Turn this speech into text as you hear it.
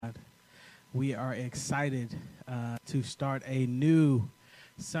We are excited to start a new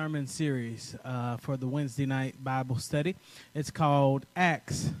sermon series for the Wednesday night Bible study. It's called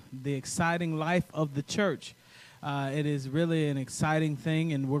Acts, the Exciting Life of the Church. It is really an exciting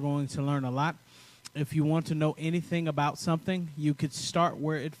thing, and we're going to learn a lot. If you want to know anything about something, you could start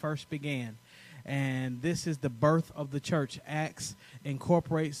where it first began. And this is the birth of the church. Acts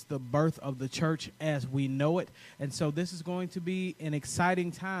incorporates the birth of the church as we know it. And so this is going to be an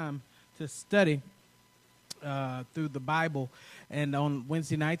exciting time to study through the Bible. And on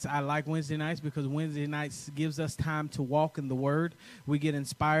Wednesday nights, I like Wednesday nights because Wednesday nights gives us time to walk in the Word. We get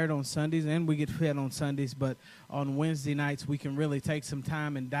inspired on Sundays and we get fed on Sundays, but on Wednesday nights, we can really take some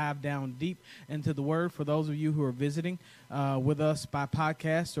time and dive down deep into the Word. For those of you who are visiting with us by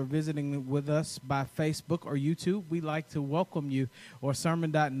podcast or visiting with us by Facebook or YouTube, we'd like to welcome you, or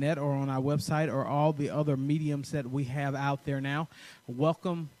sermon.net, or on our website, or all the other mediums that we have out there now.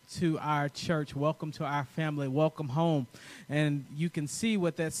 Welcome to our church. Welcome to our family. Welcome home. And you can see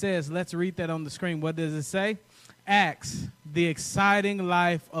what that says. Let's read that on the screen. What does it say? Acts, the exciting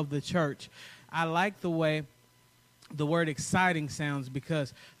life of the church. I like the way the word exciting sounds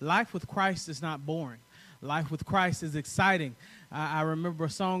because life with Christ is not boring. Life with Christ is exciting. I remember a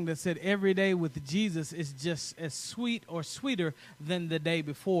song that said, every day with Jesus is just as sweet or sweeter than the day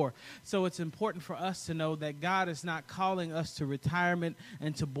before. So it's important for us to know that God is not calling us to retirement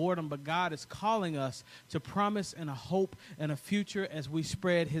and to boredom, but God is calling us to promise and a hope and a future as we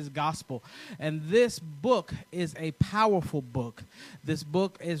spread his gospel. And this book is a powerful book. This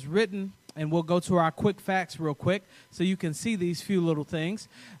book is written, and we'll go to our quick facts real quick so you can see these few little things,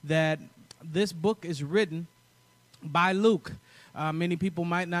 that this book is written by Luke. Many people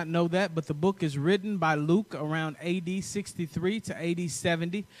might not know that, but the book is written by Luke around AD 63 to AD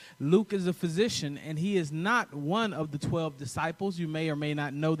 70. Luke is a physician, and he is not one of the 12 disciples. You may or may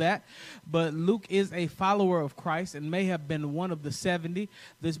not know that, but Luke is a follower of Christ and may have been one of the 70.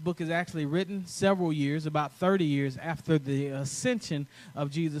 This book is actually written several years, about 30 years after the ascension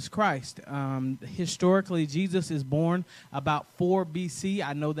of Jesus Christ. Historically, Jesus is born about 4 BC.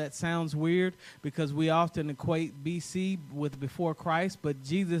 I know that sounds weird because we often equate BC with before Christ, but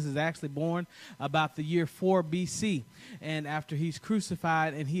Jesus is actually born about the year 4 BC, and after he's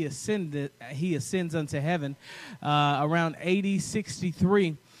crucified and he ascends unto heaven, around AD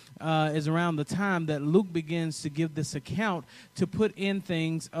 63 is around the time that Luke begins to give this account to put in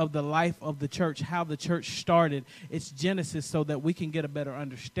things of the life of the church, how the church started, its genesis, so that we can get a better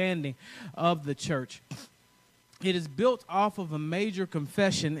understanding of the church. It is built off of a major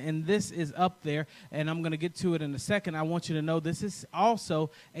confession, and this is up there, and I'm going to get to it in a second. I want you to know this is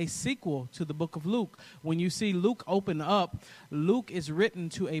also a sequel to the book of Luke. When you see Luke open up, Luke is written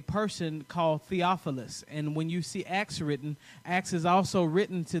to a person called Theophilus, and when you see Acts written, Acts is also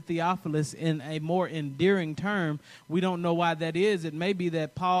written to Theophilus in a more endearing term. We don't know why that is. It may be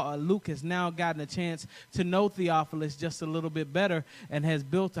that Luke has now gotten a chance to know Theophilus just a little bit better and has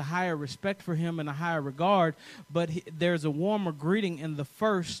built a higher respect for him and a higher regard. But there's a warmer greeting in the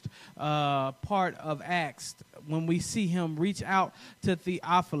first part of Acts when we see him reach out to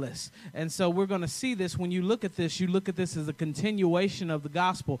Theophilus. And so we're going to see this. When you look at this as a continuation of the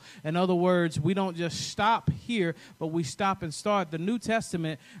gospel. In other words, we don't just stop here, but we stop and start. The New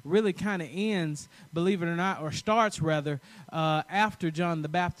Testament really kind of ends, believe it or not, or starts rather, after John the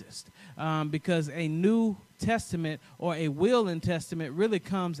Baptist, because a New Testament or a will and testament really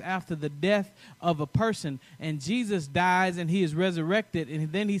comes after the death of a person, and Jesus dies and he is resurrected,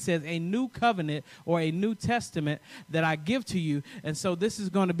 and then he says a new covenant or a new testament that I give to you. And so this is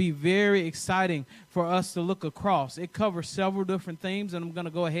going to be very exciting for us to look across. It covers several different themes, and I'm going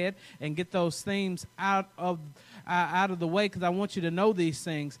to go ahead and get those themes out of the way because I want you to know these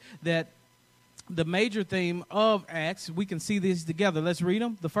things, that the major theme of Acts, we can see these together. Let's read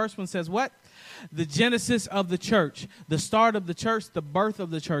them. The first one says what? The genesis of the church, the start of the church, the birth of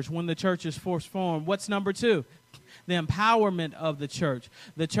the church, when the church is first formed. What's number 2? The empowerment of the church.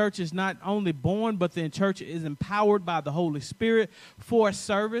 The church is not only born, but the church is empowered by the Holy Spirit for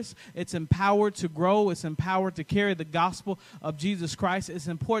service. It's empowered to grow. It's empowered to carry the gospel of Jesus Christ. It's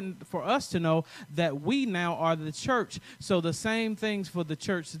important for us to know that we now are the church. So the same things for the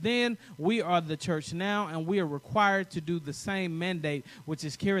church then, we are the church now, and we are required to do the same mandate, which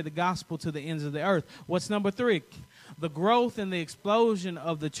is carry the gospel to the ends of the earth. What's number 3? The growth and the explosion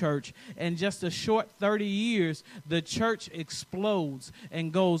of the church. In just a short 30 years, the church explodes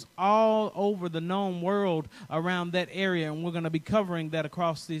and goes all over the known world around that area. And we're going to be covering that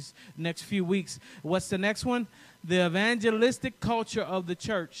across these next few weeks. What's the next one? the evangelistic culture of the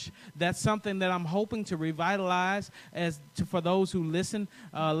church. That's something that I'm hoping to revitalize for those who listen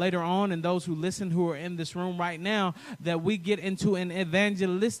later on, and those who listen who are in this room right now, that we get into an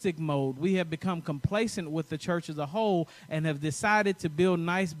evangelistic mode. We have become complacent with the church as a whole and have decided to build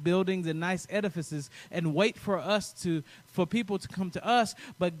nice buildings and nice edifices and wait for people to come to us.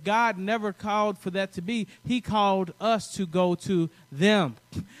 But God never called for that to be. He called us to go to them.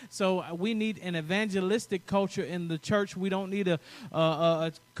 So we need an evangelistic culture in the church. We don't need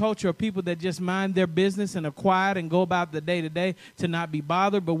a culture of people that just mind their business and are quiet and go about the day-to-day to not be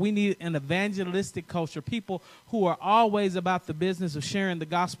bothered. But we need an evangelistic culture, people who are always about the business of sharing the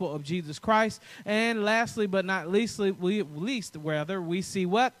gospel of Jesus Christ. And lastly, but not leastly, we see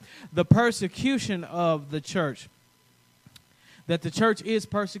what? The persecution of the church. That the church is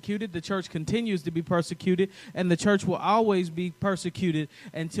persecuted, the church continues to be persecuted, and the church will always be persecuted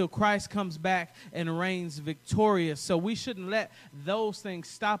until Christ comes back and reigns victorious. So we shouldn't let those things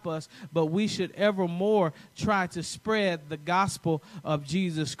stop us, but we should evermore try to spread the gospel of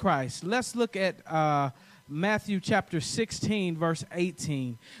Jesus Christ. Let's look at Matthew chapter 16, verse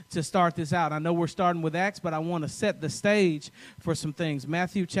 18 to start this out. I know we're starting with Acts, but I want to set the stage for some things.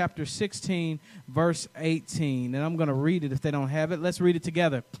 Matthew chapter 16, verse 18. And I'm going to read it if they don't have it. Let's read it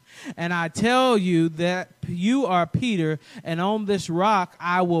together. And I tell you that you are Peter, and on this rock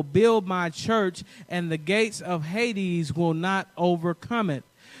I will build my church, and the gates of Hades will not overcome it.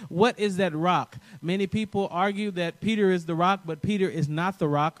 What is that rock? Many people argue that Peter is the rock, but Peter is not the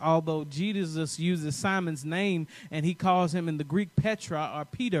rock, although Jesus uses Simon's name, and he calls him in the Greek Petra, or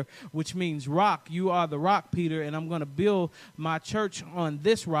Peter, which means rock. You are the rock, Peter, and I'm going to build my church on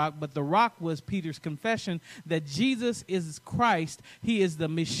this rock. But the rock was Peter's confession that Jesus is Christ. He is the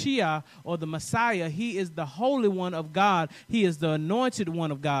Messiah, or the Messiah. He is the Holy One of God. He is the Anointed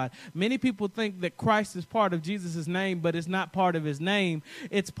One of God. Many people think that Christ is part of Jesus' name, but it's not part of his name.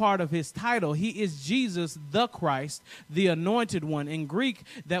 It's part of his title. He is Jesus the Christ, the Anointed One. In Greek,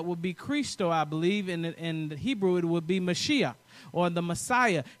 that would be Christo, I believe. In Hebrew, it would be Mashiach, or the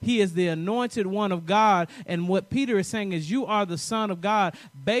Messiah. He is the Anointed One of God. And what Peter is saying is, you are the Son of God.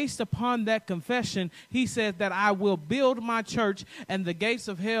 Based upon that confession, he says that I will build my church, and the gates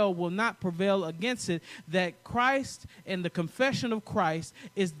of hell will not prevail against it. That Christ and the confession of Christ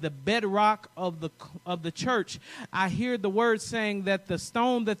is the bedrock of the church. I hear the word saying that the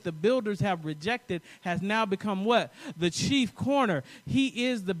stone that the builders have rejected has now become what? The chief corner. He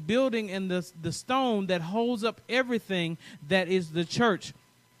is the building and the stone that holds up everything that is the church.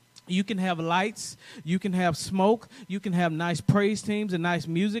 You can have lights, you can have smoke, you can have nice praise teams and nice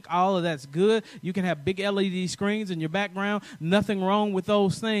music. All of that's good. You can have big LED screens in your background. Nothing wrong with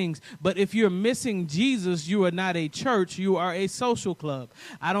those things. But if you're missing Jesus, you are not a church. You are a social club.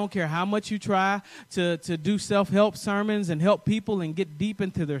 I don't care how much you try to do self-help sermons and help people and get deep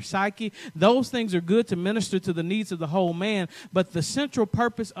into their psyche. Those things are good to minister to the needs of the whole man. But the central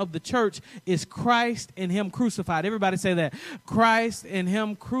purpose of the church is Christ and him crucified. Everybody say that. Christ and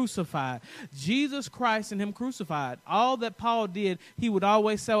him crucified. Jesus Christ and him crucified. All that Paul did, he would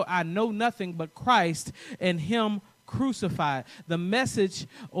always say, I know nothing but Christ and him crucified. The message,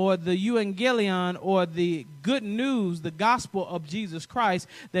 or the evangelion, or the good news, the gospel of Jesus Christ,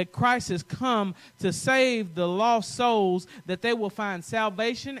 that Christ has come to save the lost souls, that they will find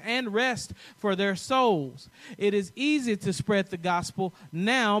salvation and rest for their souls. It is easy to spread the gospel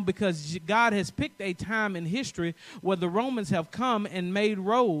now because God has picked a time in history where the Romans have come and made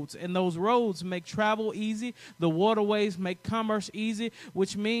roads, and those roads make travel easy. The waterways make commerce easy,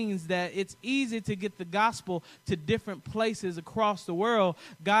 which means that it's easy to get the gospel to different places across the world.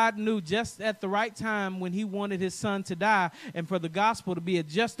 God knew just at the right time when he wanted his son to die, and for the gospel to be at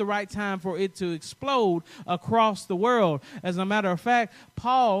just the right time for it to explode across the world. As a matter of fact,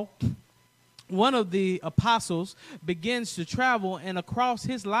 Paul, one of the apostles, begins to travel, and across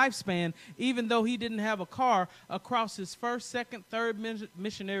his lifespan, even though he didn't have a car, across his first, second, third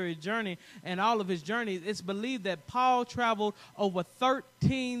missionary journey and all of his journeys, it's believed that Paul traveled over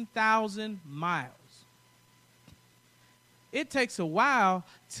 13,000 miles. It takes a while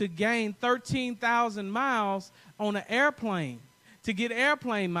to gain 13,000 miles on an airplane, to get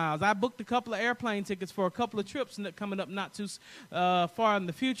airplane miles. I booked a couple of airplane tickets for a couple of trips coming up not too far in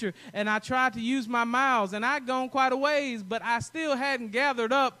the future, and I tried to use my miles, and I'd gone quite a ways, but I still hadn't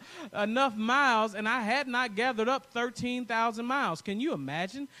gathered up enough miles, and I had not gathered up 13,000 miles. Can you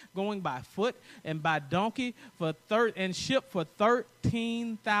imagine going by foot and by donkey and ship for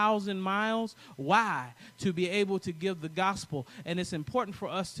 13,000 miles? Why? To be able to give the gospel. And it's important for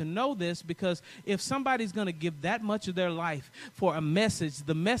us to know this, because if somebody's going to give that much of their life for for a message,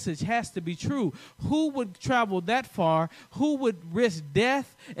 the message has to be true. Who would travel that far? Who would risk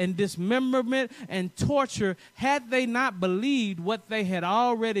death and dismemberment and torture had they not believed what they had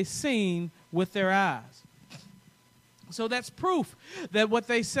already seen with their eyes? So that's proof that what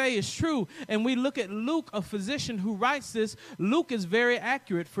they say is true. And we look at Luke, a physician who writes this. Luke is very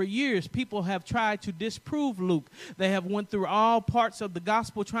accurate. For years, people have tried to disprove Luke. They have went through all parts of the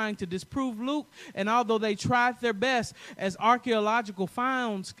gospel trying to disprove Luke. And although they tried their best, as archaeological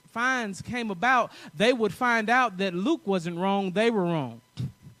finds came about, they would find out that Luke wasn't wrong, they were wrong.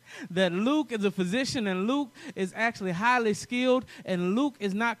 That Luke is a physician, and Luke is actually highly skilled, and Luke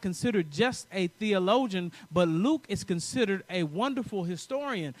is not considered just a theologian, but Luke is considered a wonderful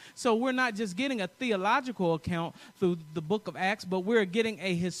historian. So we're not just getting a theological account through the book of Acts, but we're getting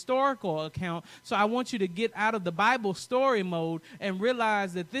a historical account. So I want you to get out of the Bible story mode and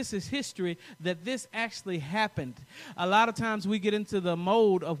realize that this is history, that this actually happened. A lot of times we get into the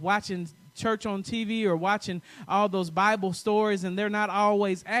mode of watching church on TV or watching all those Bible stories, and they're not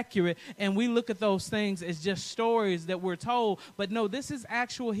always accurate, and we look at those things as just stories that we're told. But no, this is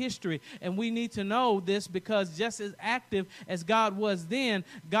actual history, and we need to know this, because just as active as God was then,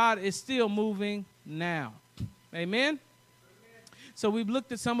 God is still moving now. Amen? So we've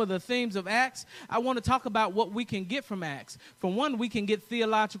looked at some of the themes of Acts. I want to talk about what we can get from Acts. For one, we can get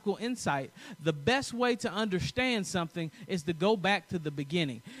theological insight. The best way to understand something is to go back to the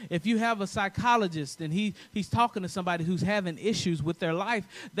beginning. If you have a psychologist and he's talking to somebody who's having issues with their life,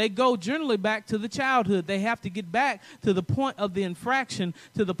 they go generally back to the childhood. They have to get back to the point of the infraction,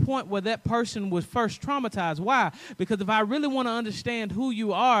 to the point where that person was first traumatized. Why? Because if I really want to understand who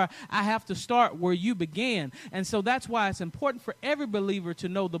you are, I have to start where you began. And so that's why it's important for every believer to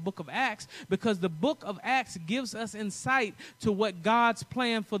know the book of Acts, because the book of Acts gives us insight to what God's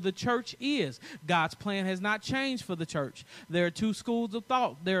plan for the church is. God's plan has not changed for the church. There are two schools of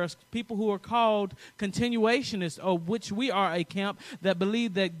thought. There are people who are called continuationists, of which we are a camp, that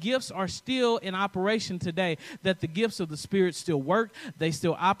believe that gifts are still in operation today, that the gifts of the Spirit still work, they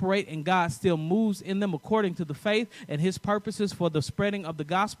still operate, and God still moves in them according to the faith and his purposes for the spreading of the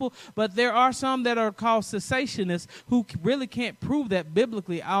gospel. But there are some that are called cessationists who really can't prove that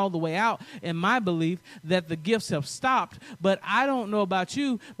biblically all the way out, in my belief, that the gifts have stopped. But I don't know about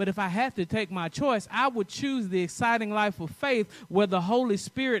you, but if I had to take my choice, I would choose the exciting life of faith, where the Holy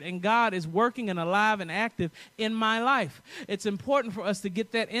Spirit and God is working and alive and active in my life. It's important for us to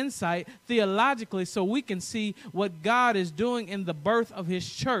get that insight theologically, so we can see what God is doing in the birth of his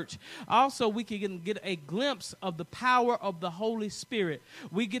church. Also, we can get a glimpse of the power of the Holy Spirit.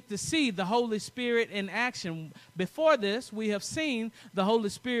 We get to see the Holy Spirit in action. Before this, we have seen the Holy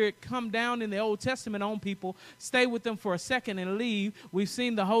Spirit come down in the Old Testament on people, stay with them for a second and leave. We've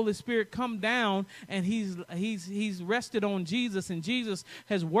seen the Holy Spirit come down, and he's rested on Jesus, and Jesus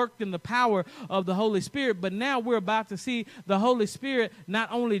has worked in the power of the Holy Spirit. But now we're about to see the Holy Spirit not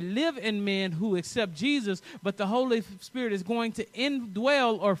only live in men who accept Jesus, but the Holy Spirit is going to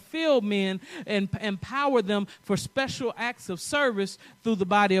indwell or fill men and empower them for special acts of service through the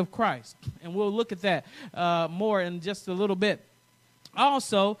body of Christ. And we'll look at that more in just a little bit.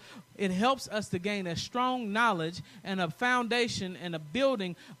 Also, it helps us to gain a strong knowledge and a foundation and a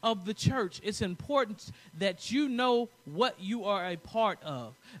building of the church. It's important that you know what you are a part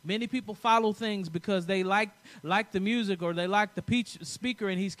of. Many people follow things because they like the music, or they like the speaker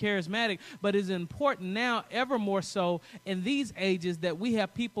and he's charismatic. But it's important now, ever more so in these ages, that we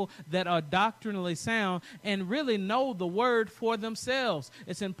have people that are doctrinally sound and really know the word for themselves.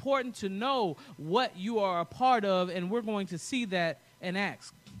 It's important to know what you are a part of, and we're going to see that in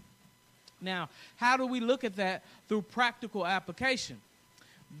Acts. Now, how do we look at that? Through practical application.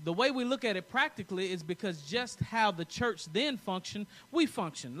 The way we look at it practically is because just how the church then functioned, we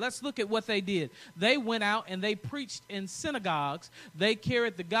function. Let's look at what they did. They went out and they preached in synagogues. They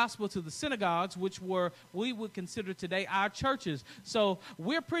carried the gospel to the synagogues, which were, we would consider today, our churches. So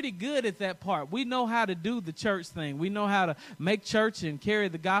we're pretty good at that part. We know how to do the church thing. We know how to make church and carry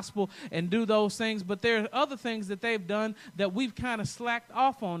the gospel and do those things. But there are other things that they've done that we've kind of slacked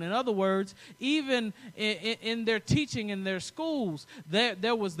off on. In other words, even in their teaching in their schools,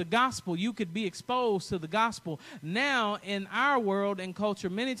 there was the gospel. You could be exposed to the gospel. Now, in our world and culture,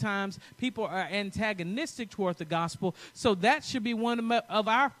 many times people are antagonistic toward the gospel. So that should be one of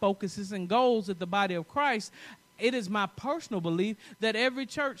our focuses and goals at the body of Christ. It is my personal belief that every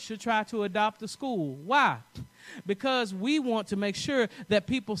church should try to adopt a school. Why? because we want to make sure that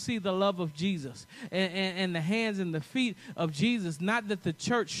people see the love of Jesus and the hands and the feet of Jesus. Not that the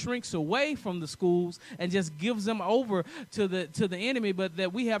church shrinks away from the schools and just gives them over to the enemy, but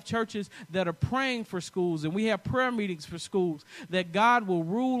that we have churches that are praying for schools, and we have prayer meetings for schools, that God will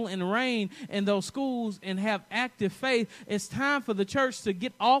rule and reign in those schools and have active faith. It's time for the church to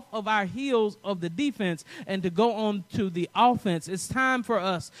get off of our heels of the defense and to go on to the offense. It's time for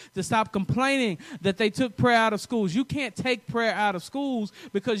us to stop complaining that they took prayer out of schools. You can't take prayer out of schools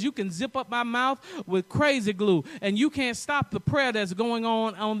because you can zip up my mouth with crazy glue, and you can't stop the prayer that's going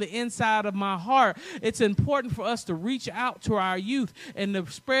on the inside of my heart. It's important for us to reach out to our youth and to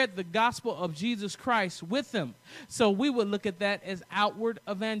spread the gospel of Jesus Christ with them. So we would look at that as outward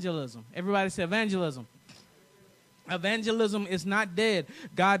evangelism. Everybody say evangelism. Evangelism is not dead.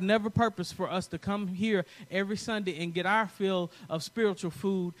 God never purposed for us to come here every Sunday and get our fill of spiritual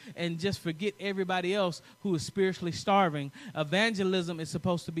food and just forget everybody else who is spiritually starving. Evangelism is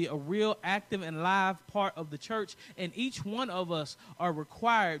supposed to be a real active and live part of the church, and each one of us are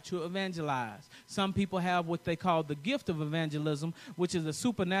required to evangelize. Some people have what they call the gift of evangelism, which is a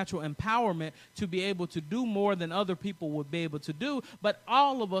supernatural empowerment to be able to do more than other people would be able to do, but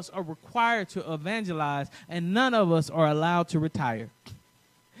all of us are required to evangelize, and none of us are allowed to retire.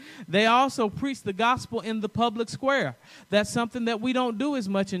 They also preach the gospel in the public square. That's something that we don't do as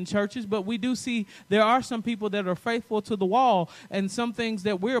much in churches, but we do see there are some people that are faithful to the wall, and some things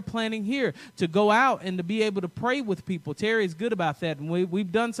that we're planning here to go out and to be able to pray with people. Terry's good about that, and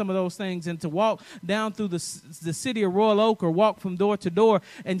we've done some of those things, and to walk down through the city of Royal Oak or walk from door to door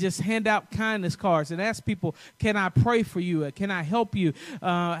and just hand out kindness cards and ask people, can I pray for you? Can I help you?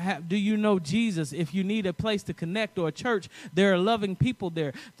 Do you know Jesus? If you need a place to connect or a church, there are loving people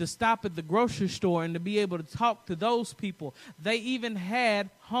there. To stop at the grocery store and to be able to talk to those people. They even had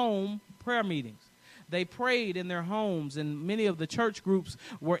home prayer meetings. They prayed in their homes, and many of the church groups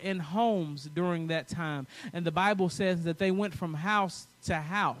were in homes during that time. And the Bible says that they went from house to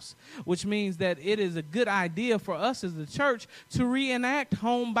house, which means that it is a good idea for us as the church to reenact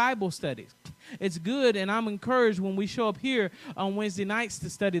home Bible studies. It's good, and I'm encouraged when we show up here on Wednesday nights to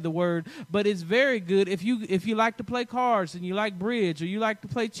study the Word, but it's very good if you like to play cards and you like bridge, or you like to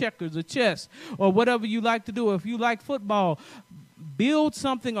play checkers or chess, or whatever you like to do, or if you like football. Build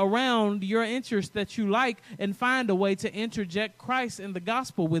something around your interest that you like and find a way to interject Christ and the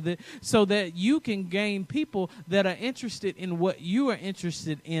gospel with it so that you can gain people that are interested in what you are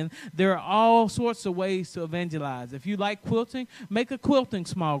interested in. There are all sorts of ways to evangelize. If you like quilting, make a quilting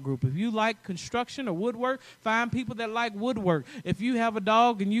small group. If you like construction or woodwork, find people that like woodwork. If you have a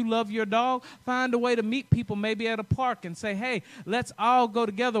dog and you love your dog, find a way to meet people maybe at a park and say, hey, let's all go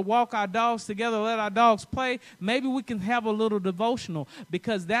together, walk our dogs together, let our dogs play. Maybe we can have a little devotional,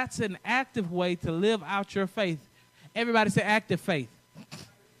 because that's an active way to live out your faith. Everybody say active faith.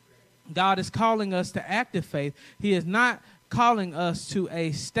 God is calling us to active faith. He is not calling us to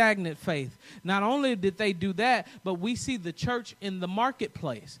a stagnant faith. Not only did they do that, but we see the church in the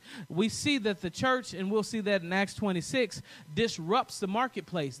marketplace. We see that the church, and we'll see that in Acts 26, disrupts the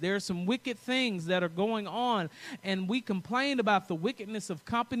marketplace. There are some wicked things that are going on, and we complain about the wickedness of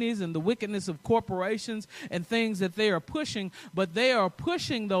companies and the wickedness of corporations and things that they are pushing, but they are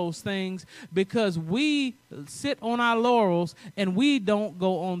pushing those things because we sit on our laurels and we don't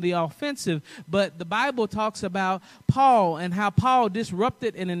go on the offensive. But the Bible talks about Paul and how Paul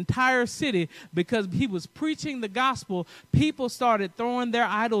disrupted an entire city because he was preaching the gospel. People started throwing their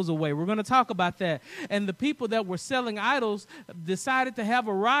idols away. We're going to talk about that. And the people that were selling idols decided to have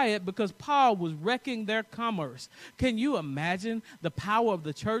a riot because Paul was wrecking their commerce. Can you imagine the power of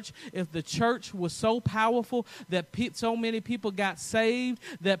the church if the church was so powerful that so many people got saved,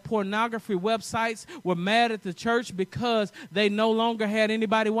 that pornography websites were mad at the church because they no longer had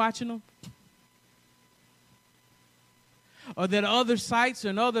anybody watching them? Or that other sites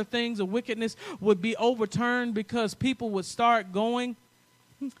and other things of wickedness would be overturned because people would start going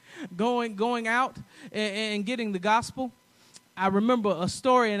out and getting the gospel? I remember a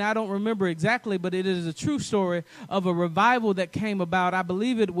story, and I don't remember exactly, but it is a true story of a revival that came about. I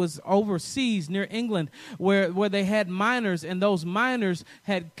believe it was overseas near England where they had miners, and those miners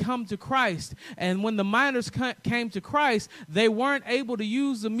had come to Christ. And when the miners came to Christ, they weren't able to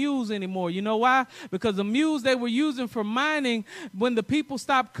use the mules anymore. You know why? Because the mules they were using for mining, when the people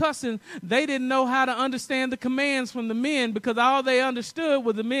stopped cussing, they didn't know how to understand the commands from the men, because all they understood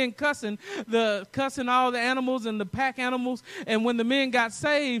was the men cussing all the animals and the pack animals. And when the men got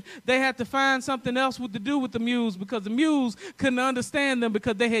saved, they had to find something else to do with the mules, because the mules couldn't understand them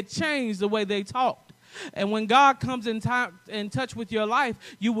because they had changed the way they talked. And when God comes in touch with your life,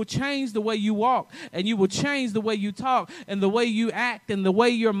 you will change the way you walk, and you will change the way you talk, and the way you act, and the way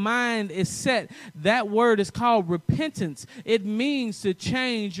your mind is set. That word is called repentance. It means to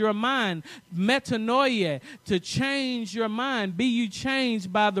change your mind. Metanoia, to change your mind. Be you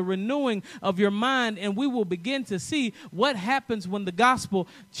changed by the renewing of your mind, and we will begin to see what happens when the gospel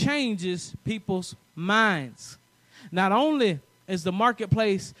changes people's minds. Not only is the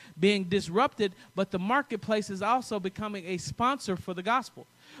marketplace being disrupted, but the marketplace is also becoming a sponsor for the gospel.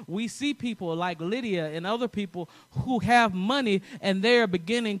 We see people like Lydia and other people who have money, and they're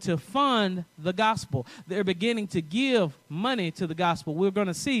beginning to fund the gospel. They're beginning to give money to the gospel. We're going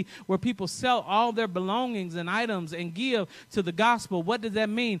to see where people sell all their belongings and items and give to the gospel. What does that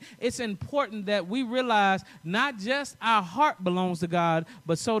mean? It's important that we realize not just our heart belongs to God,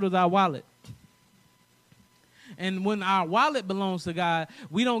 but so does our wallet. And when our wallet belongs to God,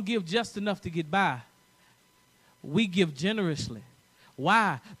 we don't give just enough to get by. We give generously.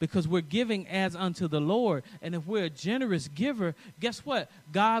 Why? Because we're giving as unto the Lord. And if we're a generous giver, guess what?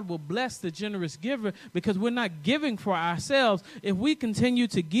 God will bless the generous giver, because we're not giving for ourselves. If we continue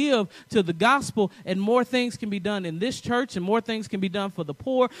to give to the gospel, and more things can be done in this church, and more things can be done for the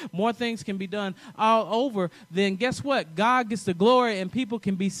poor, more things can be done all over, then guess what? God gets the glory and people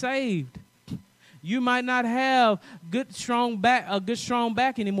can be saved. You might not have a good strong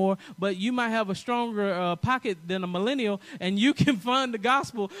back anymore, but you might have a stronger pocket than a millennial, and you can fund the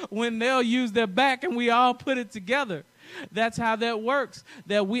gospel when they'll use their back, and we all put it together. That's how that works,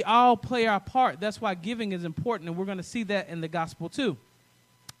 that we all play our part. That's why giving is important, and we're going to see that in the gospel too.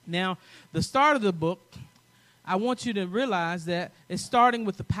 Now, the start of the book, I want you to realize that it's starting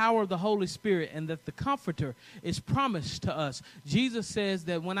with the power of the Holy Spirit, and that the Comforter is promised to us. Jesus says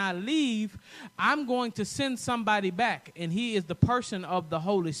that when I leave, I'm going to send somebody back, and he is the person of the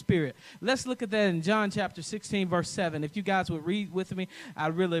Holy Spirit. Let's look at that in John chapter 16, verse 7. If you guys would read with me,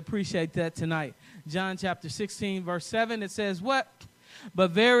 I'd really appreciate that tonight. John chapter 16, verse 7, it says what?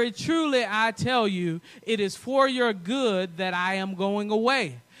 But very truly I tell you, it is for your good that I am going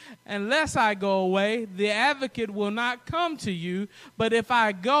away. Unless I go away, the advocate will not come to you, but if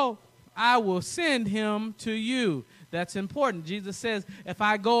I go, I will send him to you. That's important. Jesus says, if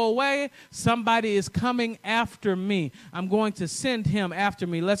I go away, somebody is coming after me. I'm going to send him after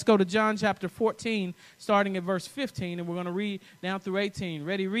me. Let's go to John chapter 14, starting at verse 15, and we're going to read down through 18.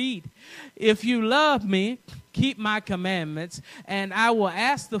 Ready? Read. If you love me, keep my commandments, and I will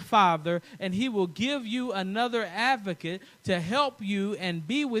ask the Father, and he will give you another advocate to help you and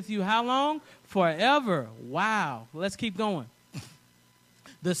be with you how long? Forever. Wow. Let's keep going.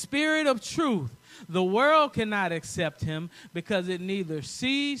 The Spirit of truth. The world cannot accept him because it neither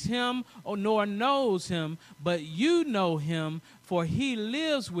sees him nor knows him, but you know him, for he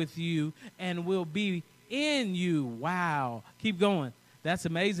lives with you and will be in you. Wow. Keep going. That's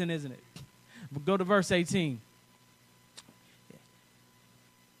amazing, isn't it? Go to verse 18.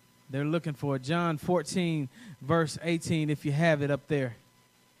 They're looking for John 14, verse 18, if you have it up there.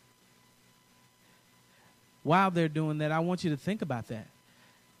 While they're doing that, I want you to think about that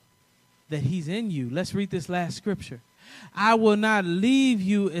he's in you. Let's read this last scripture. I will not leave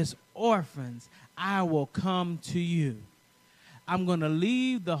you as orphans. I will come to you. I'm going to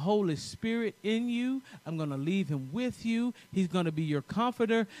leave the Holy Spirit in you. I'm going to leave him with you. He's going to be your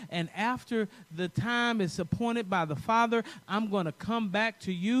comforter. And after the time is appointed by the Father, I'm going to come back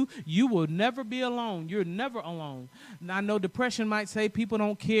to you. You will never be alone. You're never alone. Now, I know depression might say people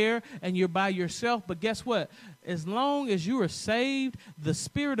don't care and you're by yourself, but guess what? As long as you are saved, the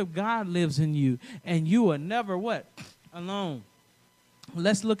Spirit of God lives in you, and you are never what? Alone.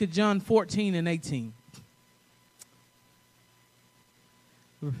 Let's look at John 14 and 18.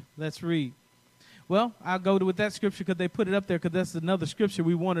 Let's read. Well, I'll go with that scripture because they put it up there, because that's another scripture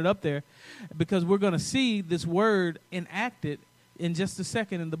we wanted up there, because we're going to see this word enacted in just a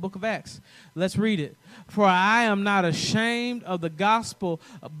second in the book of Acts. Let's read it. For I am not ashamed of the gospel,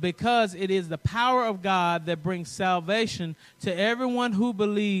 because it is the power of God that brings salvation to everyone who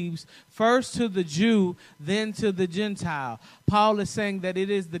believes, first to the Jew, then to the Gentile. Paul is saying that it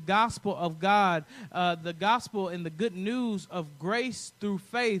is the gospel of God, the gospel and the good news of grace through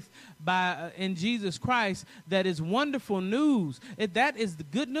faith in Jesus Christ, that is wonderful news. That is the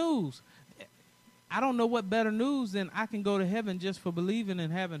good news. I don't know what better news than I can go to heaven just for believing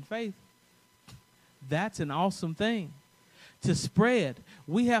and having faith. That's an awesome thing to spread.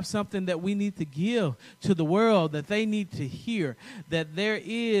 We have something that we need to give to the world, that they need to hear, that there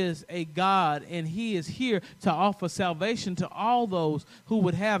is a God and he is here to offer salvation to all those who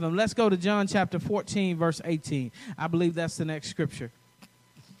would have him. Let's go to John chapter 14, verse 18. I believe that's the next scripture.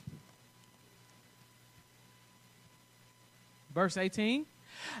 Verse 18,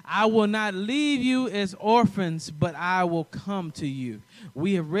 I will not leave you as orphans, but I will come to you.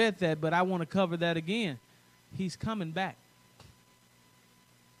 We have read that, but I want to cover that again. He's coming back.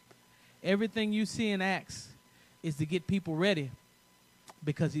 Everything you see in Acts is to get people ready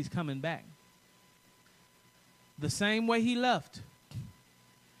because he's coming back. The same way he left,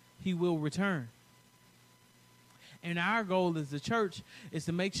 he will return. And our goal as the church is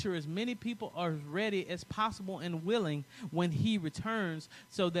to make sure as many people are ready as possible and willing when he returns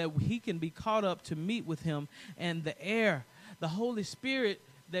so that he can be caught up to meet with him. And the Holy Spirit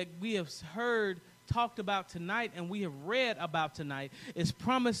that we have heard talked about tonight and we have read about tonight is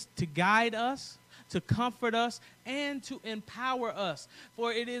promised to guide us, to comfort us, and to empower us.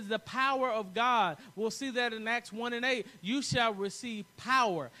 For it is the power of God. We'll see that in Acts 1 and 8. You shall receive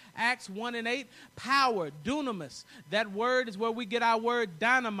power. Acts 1 and 8, power, dunamis. That word is where we get our word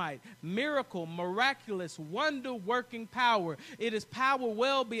dynamite, miracle, miraculous, wonder-working power. It is power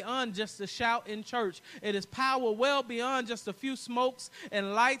well beyond just a shout in church. It is power well beyond just a few smokes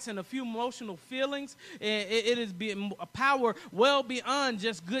and lights and a few emotional feelings. It is a power well beyond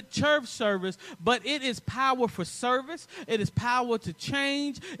just good church service, but it is power for service. It is power to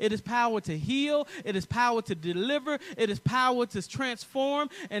change. It is power to heal. It is power to deliver. It is power to transform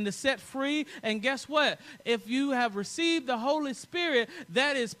and to set free. And guess what? If you have received the Holy Spirit,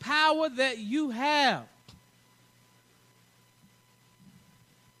 that is power that you have.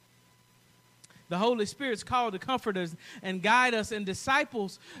 The Holy Spirit's called to comfort us and guide us, and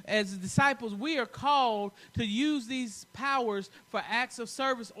disciples, as disciples, we are called to use these powers for acts of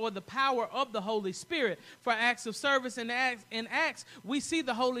service, or the power of the Holy Spirit for acts of service. In Acts, we see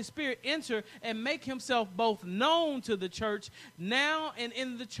the Holy Spirit enter and make himself both known to the church now and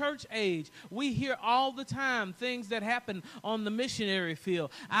in the church age. We hear all the time things that happen on the missionary field.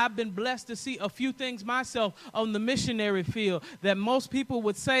 I've been blessed to see a few things myself on the missionary field that most people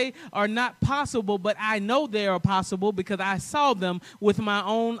would say are not possible, but I know they are possible because I saw them with my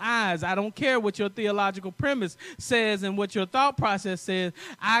own eyes. I don't care what your theological premise says and what your thought process says.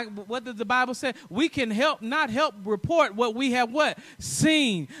 What does the Bible say? We can not help report what we have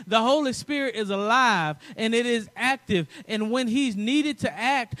seen. The Holy Spirit is alive and it is active. And when he's needed to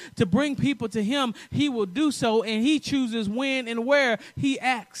act to bring people to him, he will do so, and he chooses when and where he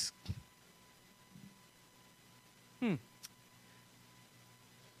acts.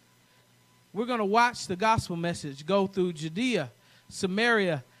 We're going to watch the gospel message go through Judea,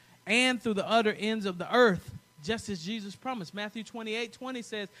 Samaria, and through the other ends of the earth, just as Jesus promised. Matthew 28:20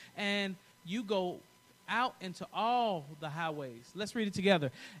 says, and you go out into all the highways. Let's read it together.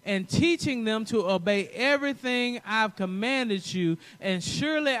 And teaching them to obey everything I've commanded you, and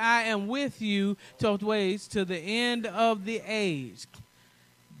surely I am with you to the end of the age.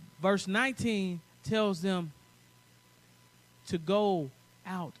 Verse 19 tells them to go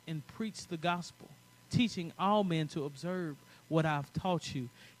out and preach the gospel, teaching all men to observe what I've taught you.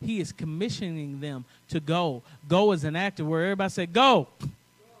 He is commissioning them to go. Go is an active word. Everybody say go.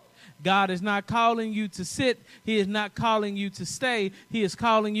 God is not calling you to sit. He is not calling you to stay. He is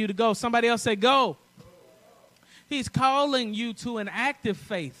calling you to go. Somebody else say go. He's calling you to an active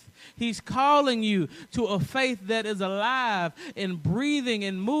faith. He's calling you to a faith that is alive and breathing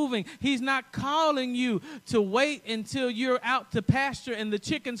and moving. He's not calling you to wait until you're out to pasture and the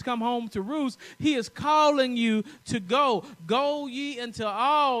chickens come home to roost. He is calling you to go. Go ye into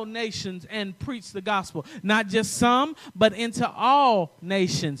all nations and preach the gospel. Not just some, but into all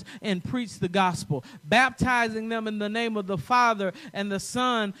nations and preach the gospel. Baptizing them in the name of the Father and the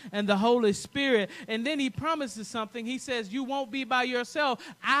Son and the Holy Spirit. And then he promises something. He says, you won't be by yourself.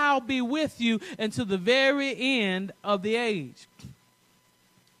 I'll be with you until the very end of the age.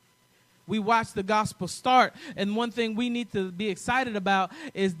 We watch the gospel start, and one thing we need to be excited about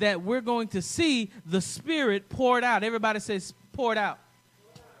is that we're going to see the Spirit poured out. Everybody says poured out.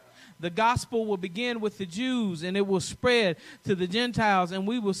 The gospel will begin with the Jews, and it will spread to the Gentiles, and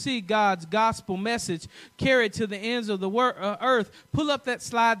we will see God's gospel message carried to the ends of the earth. Pull up that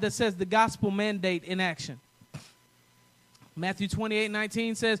slide that says the gospel mandate in action. Matthew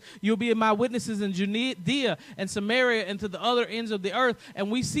 28:19 says, you'll be my witnesses in Judea and Samaria and to the other ends of the earth. And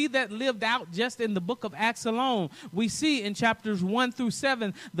we see that lived out just in the book of Acts alone. We see in chapters 1 through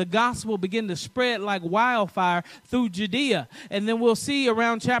 7, the gospel begin to spread like wildfire through Judea. And then we'll see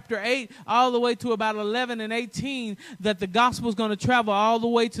around chapter 8 all the way to about 11 and 18 that the gospel is going to travel all the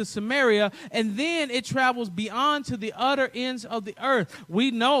way to Samaria. And then it travels beyond to the other ends of the earth.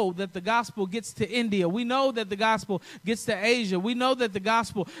 We know that the gospel gets to India. We know that the gospel gets to Asia. We know that the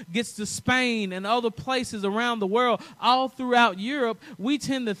gospel gets to Spain and other places around the world, all throughout Europe. We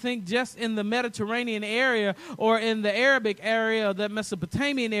tend to think just in the Mediterranean area or in the Arabic area, the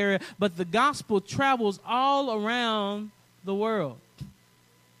Mesopotamian area, but the gospel travels all around the world,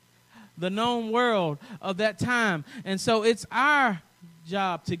 the known world of that time. And so it's our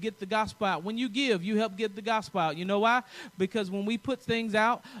job to get the gospel out. When you give, you help get the gospel out. You know why? Because when we put things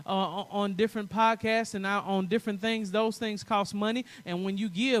out on different podcasts and out on different things, those things cost money. And when you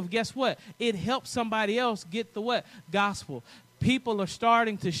give, guess what? It helps somebody else get the what? Gospel. People are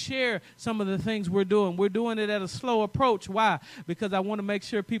starting to share some of the things we're doing. We're doing it at a slow approach. Why? Because I want to make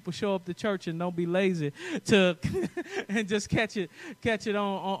sure people show up to church and don't be lazy to and just catch it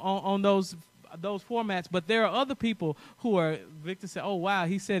on those formats. But there are other people who are, Victor said, oh, wow,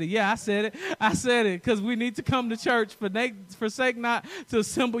 he said it. Yeah, I said it because we need to come to church, forsake not to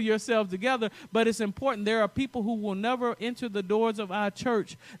assemble yourselves together. But it's important. There are people who will never enter the doors of our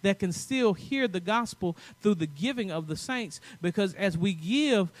church that can still hear the gospel through the giving of the saints, because as we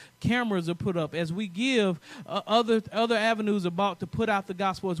give, cameras are put up. As we give, other avenues are about to put out the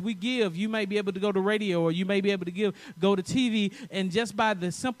gospel. As we give, you may be able to go to radio, or you may be able to go to TV, and just by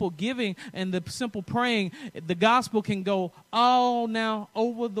the simple giving and the simple praying, the gospel can go all now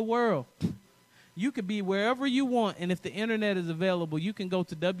over the world. You could be wherever you want, and if the internet is available, you can go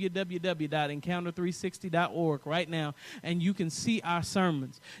to www.encounter360.org right now, and you can see our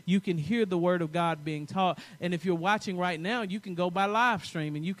sermons. You can hear the word of God being taught. And if you're watching right now, you can go by live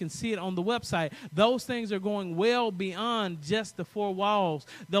stream, and you can see it on the website. Those things are going well beyond just the four walls.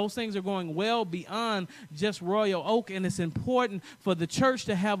 Those things are going well beyond just Royal Oak, and it's important for the church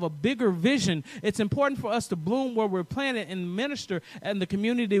to have a bigger vision. It's important for us to bloom where we're planted and minister in the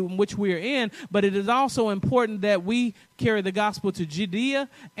community in which we are in, but it is also important that we carry the gospel to Judea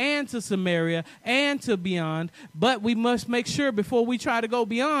and to Samaria and to beyond. But we must make sure before we try to go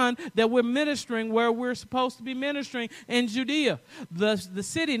beyond that we're ministering where we're supposed to be ministering in Judea. The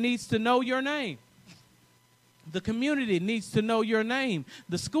city needs to know your name. The community needs to know your name.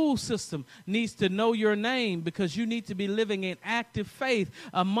 The school system needs to know your name, because you need to be living in active faith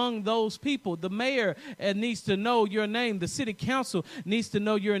among those people. The mayor needs to know your name. The city council needs to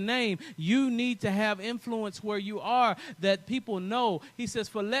know your name. You need to have influence where you are, that people know. He says,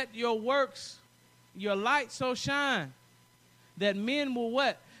 for let your works, your light so shine, that men will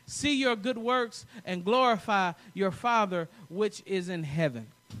what? See your good works and glorify your Father which is in heaven.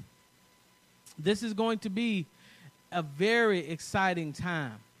 This is going to be a very exciting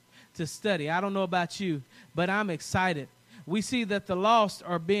time to study. I don't know about you, but I'm excited. We see that the lost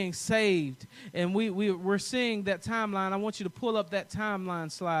are being saved, and we're seeing that timeline. I want you to pull up that timeline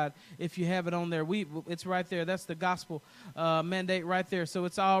slide if you have it on there. It's right there. That's the gospel mandate right there, so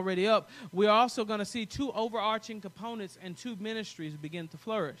it's already up. We're also going to see two overarching components and two ministries begin to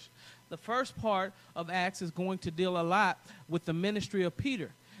flourish. The first part of Acts is going to deal a lot with the ministry of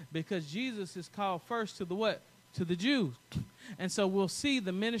Peter, because Jesus is called first to the what? To the Jews. And so we'll see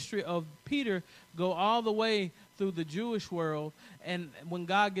the ministry of Peter go all the way through the Jewish world. And when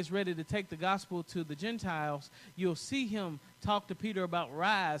God gets ready to take the gospel to the Gentiles, you'll see him talk to Peter about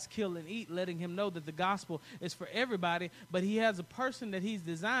rise, kill, and eat, letting him know that the gospel is for everybody. But he has a person that he's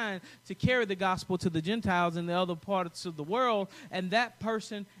designed to carry the gospel to the Gentiles in the other parts of the world, and that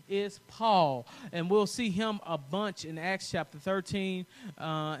person is Paul. And we'll see him a bunch in Acts chapter 13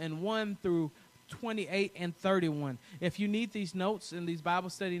 and 1 through 28 and 31. If you need these notes and these Bible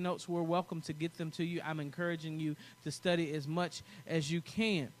study notes, we're welcome to get them to you. I'm encouraging you to study as much as you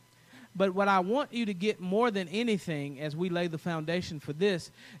can. But what I want you to get more than anything as we lay the foundation for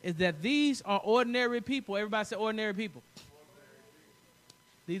this is that these are ordinary people. Everybody say ordinary people.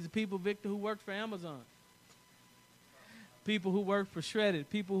 These are people, Victor, who worked for Amazon. People who work for Shredded.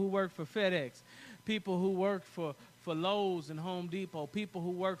 People who work for FedEx. People who work for Lowe's and Home Depot, people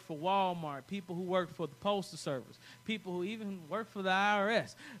who work for Walmart, people who work for the Postal Service, people who even work for the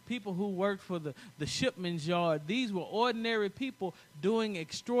IRS, people who work for the shipman's yard. These were ordinary people doing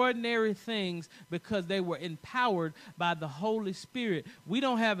extraordinary things because they were empowered by the Holy Spirit. We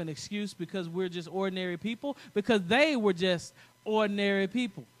don't have an excuse because we're just ordinary people, because they were just ordinary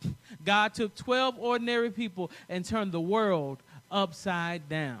people. God took 12 ordinary people and turned the world upside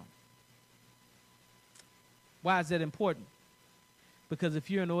down. Why is that important? Because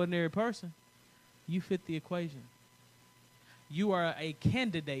if you're an ordinary person, you fit the equation. You are a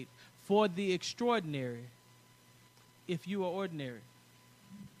candidate for the extraordinary if you are ordinary.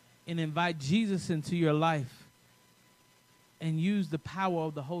 And invite Jesus into your life and use the power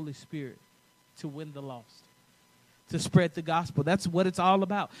of the Holy Spirit to win the lost, to spread the gospel. That's what it's all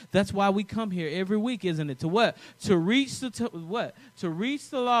about. That's why we come here every week, isn't it? To what? To reach to reach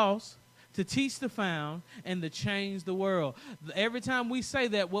the lost, to teach the found, and to change the world. Every time we say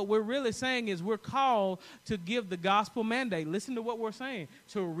that, what we're really saying is we're called to give the gospel mandate. Listen to what we're saying.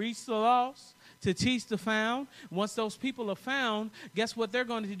 To reach the lost, to teach the found. Once those people are found, guess what they're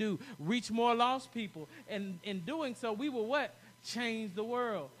going to do? Reach more lost people. And in doing so, we will what? Change the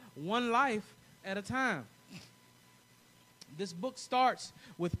world. One life at a time. This book starts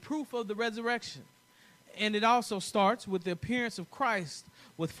with proof of the resurrection. And it also starts with the appearance of Christ,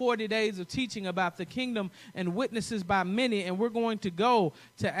 with 40 days of teaching about the kingdom and witnesses by many. And we're going to go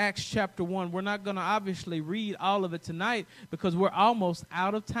to Acts chapter 1. We're not going to obviously read all of it tonight because we're almost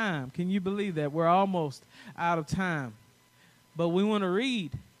out of time. Can you believe that? We're almost out of time. But we want to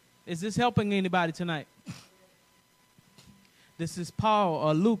read. Is this helping anybody tonight? This is Paul,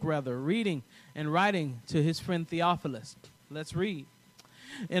 or Luke rather, reading and writing to his friend Theophilus. Let's read.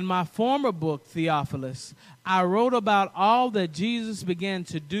 In my former book, Theophilus, I wrote about all that Jesus began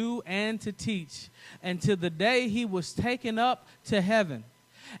to do and to teach until the day he was taken up to heaven,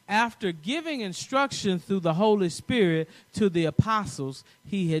 after giving instruction through the Holy Spirit to the apostles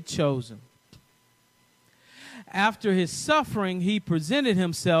he had chosen. After his suffering, he presented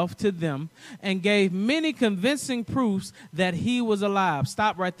himself to them and gave many convincing proofs that he was alive.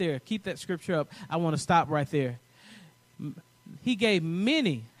 Stop right there. Keep that scripture up. I want to stop right there. He gave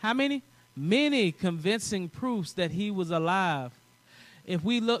many, how many? Many convincing proofs that he was alive. If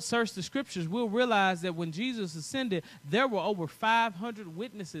we search the scriptures, we'll realize that when Jesus ascended, there were over 500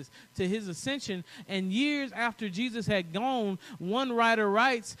 witnesses to his ascension. And years after Jesus had gone, one writer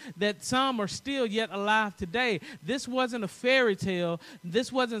writes that some are still yet alive today. This wasn't a fairy tale.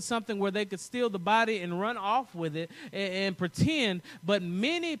 This wasn't something where they could steal the body and run off with it and pretend. But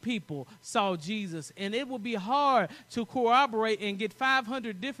many people saw Jesus. And it would be hard to corroborate and get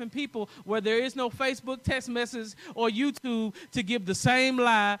 500 different people where there is no Facebook text message or YouTube to give the same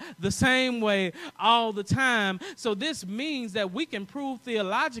lie the same way all the time. So this means that we can prove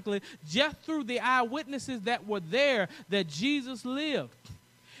theologically just through the eyewitnesses that were there that Jesus lived.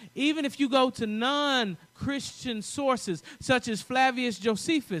 Even if you go to non-Christian sources such as Flavius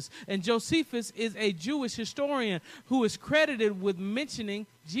Josephus, and Josephus is a Jewish historian who is credited with mentioning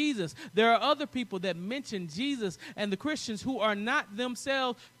Jesus. There are other people that mention Jesus and the Christians who are not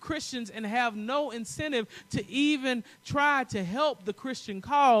themselves Christians and have no incentive to even try to help the Christian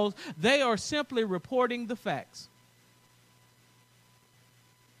cause. They are simply reporting the facts.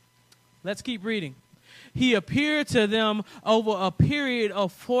 Let's keep reading. He appeared to them over a period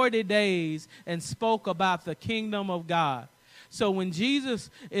of 40 days and spoke about the kingdom of God. So when Jesus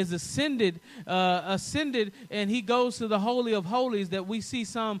is ascended and he goes to the Holy of Holies that we see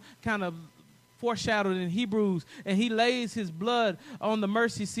some kind of foreshadowed in Hebrews, and he lays his blood on the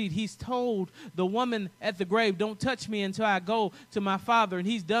mercy seat. He's told the woman at the grave, don't touch me until I go to my Father, and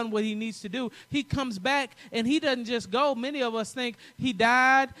he's done what he needs to do. He comes back, and he doesn't just go. Many of us think he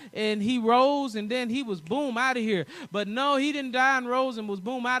died, and he rose, and then he was boom, out of here. But no, he didn't die and rose and was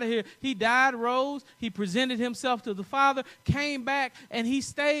boom, out of here. He died, rose, he presented himself to the Father, came back, and he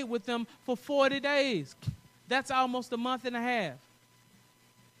stayed with them for 40 days. That's almost a month and a half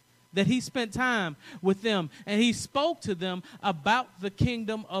that he spent time with them, and he spoke to them about the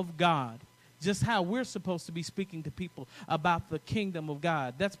kingdom of God, just how we're supposed to be speaking to people about the kingdom of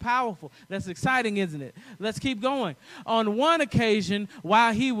God. That's powerful. That's exciting, isn't it? Let's keep going. On one occasion,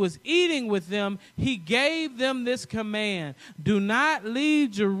 while he was eating with them, he gave them this command: do not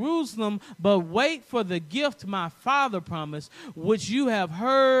leave Jerusalem, but wait for the gift my Father promised, which you have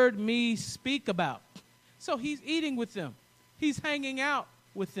heard me speak about. So he's eating with them. He's hanging out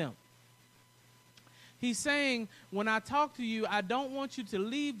with them. He's saying, when I talk to you, I don't want you to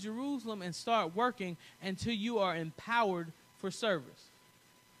leave Jerusalem and start working until you are empowered for service.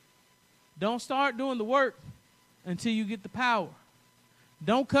 Don't start doing the work until you get the power.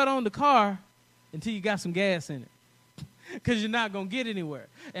 Don't cut on the car until you got some gas in it, because you're not going to get anywhere.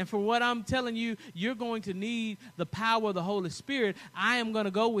 And for what I'm telling you, you're going to need the power of the Holy Spirit. I am going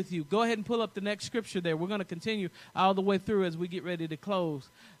to go with you. Go ahead and pull up the next scripture there. We're going to continue all the way through as we get ready to close.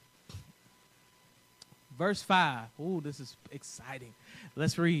 Verse 5. Ooh, this is exciting.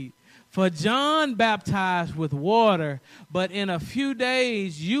 Let's read. For John baptized with water, but in a few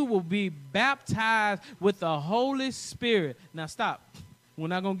days you will be baptized with the Holy Spirit. Now stop. We're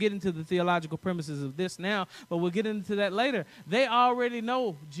not going to get into the theological premises of this now, but we'll get into that later. They already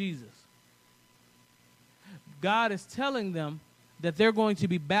know Jesus. God is telling them that they're going to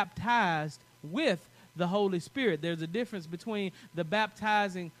be baptized with the Holy Spirit. There's a difference between the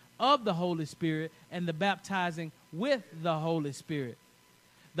baptizing of the Holy Spirit and the baptizing with the Holy Spirit.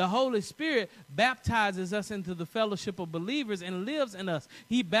 The Holy Spirit baptizes us into the fellowship of believers and lives in us.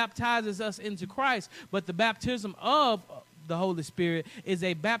 He baptizes us into Christ. But the baptism of the Holy Spirit is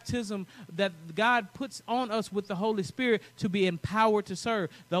a baptism that God puts on us with the Holy Spirit to be empowered to serve.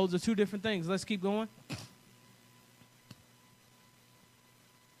 Those are two different things. Let's keep going.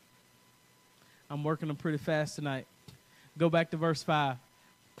 I'm working them pretty fast tonight. Go back to verse 5.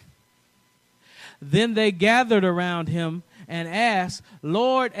 Then they gathered around him and asked,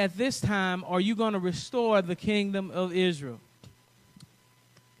 Lord, at this time, are you going to restore the kingdom of Israel?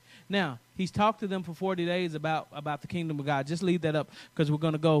 Now, he's talked to them for 40 days about the kingdom of God. Just leave that up because we're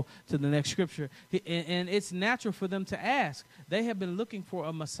going to go to the next scripture. And it's natural for them to ask. They have been looking for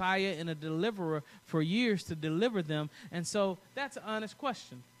a Messiah and a deliverer for years to deliver them. And so that's an honest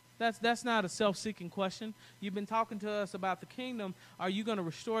question. That's not a self-seeking question. You've been talking to us about the kingdom. Are you going to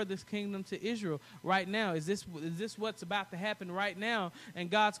restore this kingdom to Israel right now? Is this what's about to happen right now? And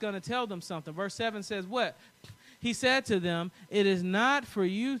God's going to tell them something. Verse 7 says what? He said to them, it is not for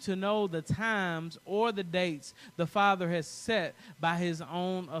you to know the times or the dates the Father has set by his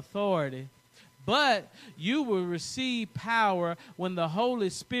own authority, but you will receive power when the Holy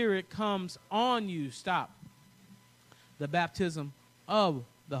Spirit comes on you. Stop. The baptism of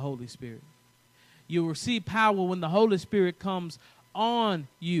the Holy Spirit. You will receive power when the Holy Spirit comes on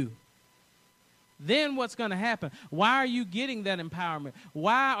you. Then what's going to happen? Why are you getting that empowerment?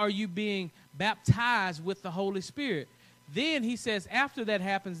 Why are you being baptized with the Holy Spirit? Then he says after that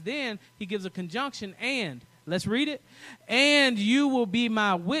happens, then he gives a conjunction and. Let's read it. And you will be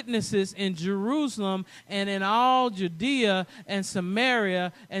my witnesses in Jerusalem and in all Judea and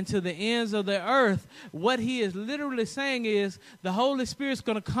Samaria and to the ends of the earth. What he is literally saying is the Holy Spirit's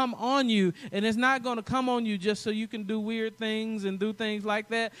going to come on you, and it's not going to come on you just so you can do weird things and do things like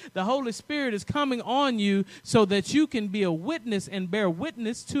that. The Holy Spirit is coming on you so that you can be a witness and bear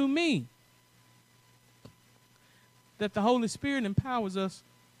witness to me. That the Holy Spirit empowers us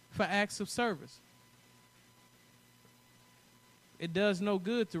for acts of service. It does no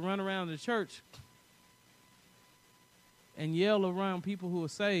good to run around the church and yell around people who are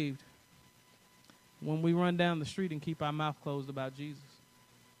saved when we run down the street and keep our mouth closed about Jesus.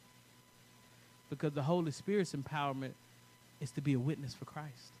 Because the Holy Spirit's empowerment is to be a witness for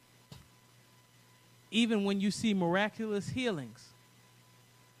Christ. Even when you see miraculous healings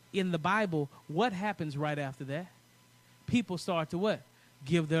in the Bible, what happens right after that? People start to what?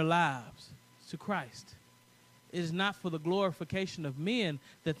 Give their lives to Christ. It is not for the glorification of men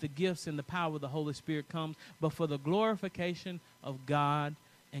that the gifts and the power of the Holy Spirit comes, but for the glorification of God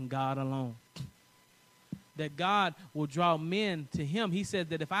and God alone. That God will draw men to him. He said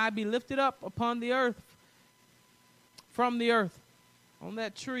that if I be lifted up upon the earth, from the earth, on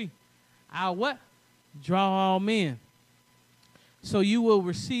that tree, I'll what? Draw all men. So you will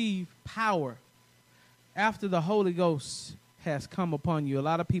receive power after the Holy Ghost has come upon you. A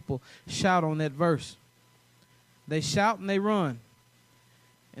lot of people shout on that verse. They shout and they run,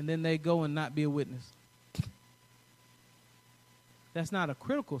 and then they go and not be a witness. That's not a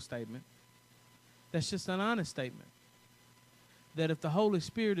critical statement. That's just an honest statement. That if the Holy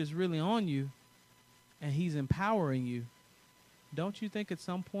Spirit is really on you and he's empowering you, don't you think at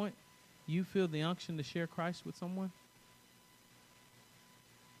some point you feel the unction to share Christ with someone?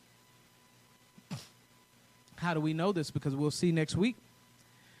 How do we know this? Because we'll see next week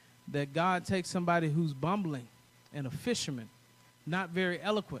that God takes somebody who's bumbling and a fisherman, not very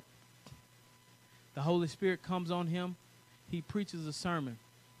eloquent. The Holy Spirit comes on him. He preaches a sermon.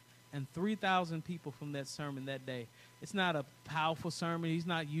 And 3,000 people from that sermon that day. It's not a powerful sermon. He's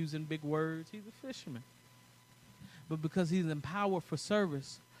not using big words. He's a fisherman. But because he's empowered for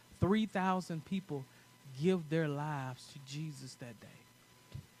service, 3,000 people give their lives to Jesus that day.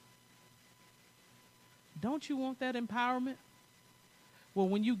 Don't you want that empowerment? Well,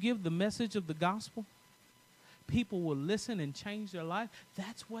 when you give the message of the gospel, people will listen and change their life.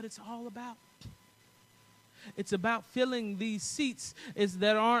 That's what it's all about. It's about filling these seats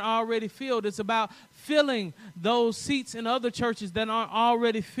that aren't already filled. It's about filling those seats in other churches that aren't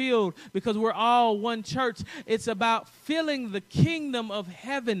already filled because we're all one church. It's about filling the kingdom of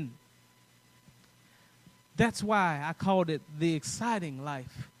heaven. That's why I called it the exciting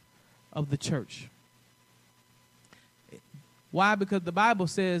life of the church. Why? Because the Bible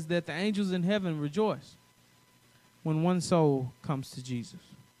says that the angels in heaven rejoice when one soul comes to Jesus.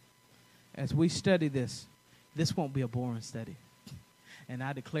 As we study this won't be a boring study. And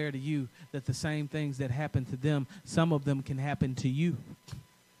I declare to you that the same things that happen to them, some of them can happen to you.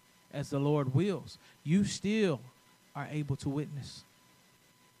 As the Lord wills, you still are able to witness.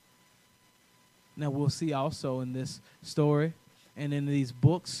 Now, we'll see also in this story and in these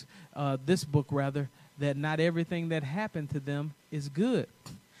books, this book rather, that not everything that happened to them is good.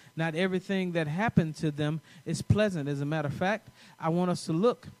 Not everything that happened to them is pleasant. As a matter of fact, I want us to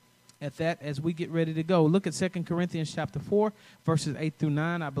look at that as we get ready to go. Look at 2 Corinthians chapter 4, verses 8 through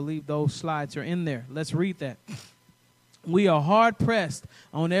 9. I believe those slides are in there. Let's read that. We are hard pressed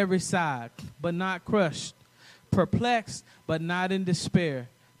on every side, but not crushed. Perplexed, but not in despair.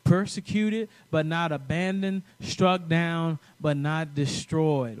 Persecuted, but not abandoned. Struck down, but not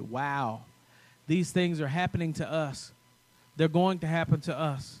destroyed. Wow. These things are happening to us. They're going to happen to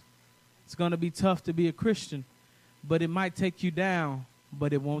us. It's going to be tough to be a Christian, but it might take you down,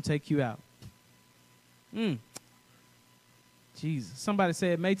 but it won't take you out. Jesus. Somebody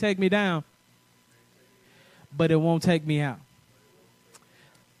say it may take me down, but it won't take me out.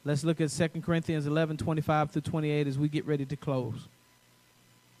 Let's look at 2 Corinthians 11, 25 through 28 as we get ready to close.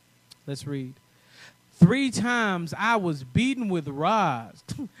 Let's read. 3 times I was beaten with rods.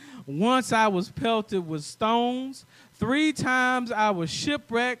 Once I was pelted with stones. 3 times I was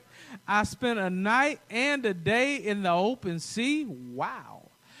shipwrecked. I spent a night and a day in the open sea. Wow.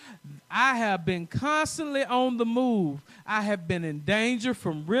 I have been constantly on the move. I have been in danger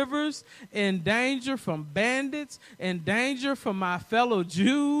from rivers, in danger from bandits, in danger from my fellow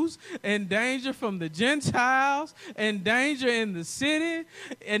Jews, in danger from the Gentiles, in danger in the city,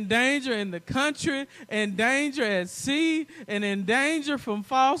 in danger in the country, in danger at sea, and in danger from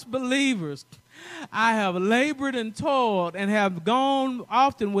false believers. I have labored and toiled and have gone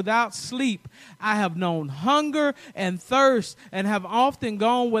often without sleep. I have known hunger and thirst and have often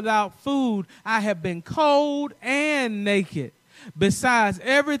gone without food. I have been cold and naked. Besides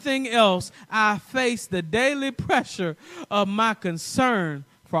everything else, I face the daily pressure of my concern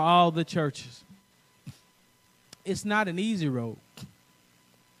for all the churches. It's not an easy road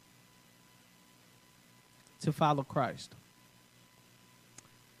to follow Christ.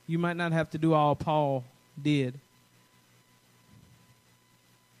 You might not have to do all Paul did.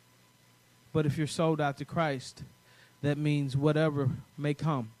 But if you're sold out to Christ, that means whatever may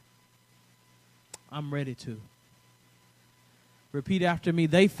come, I'm ready to. Repeat after me.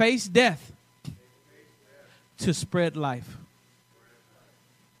 They face death to spread life.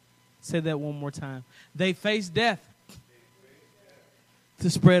 Say that one more time. They face death to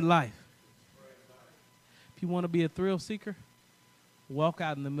spread life. If you want to be a thrill seeker, walk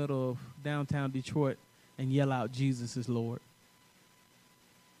out in the middle of downtown Detroit and yell out, Jesus is Lord.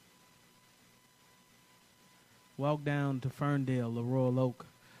 Walk down to Ferndale or Royal Oak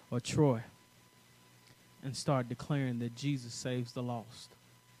or Troy and start declaring that Jesus saves the lost.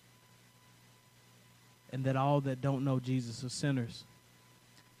 And that all that don't know Jesus are sinners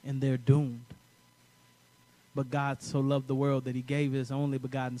and they're doomed. But God so loved the world that he gave his only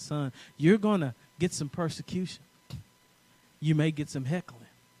begotten son. You're going to get some persecution. You may get some heckling,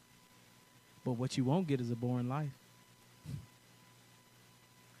 but what you won't get is a boring life.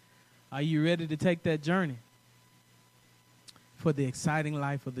 Are you ready to take that journey for the exciting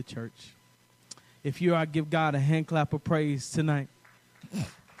life of the church? If you are, give God a hand clap of praise tonight.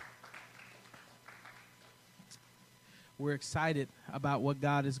 We're excited about what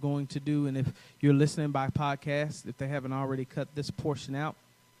God is going to do, and if you're listening by podcast, if they haven't already cut this portion out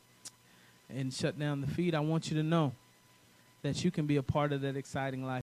and shut down the feed, I want you to know that you can be a part of that exciting life.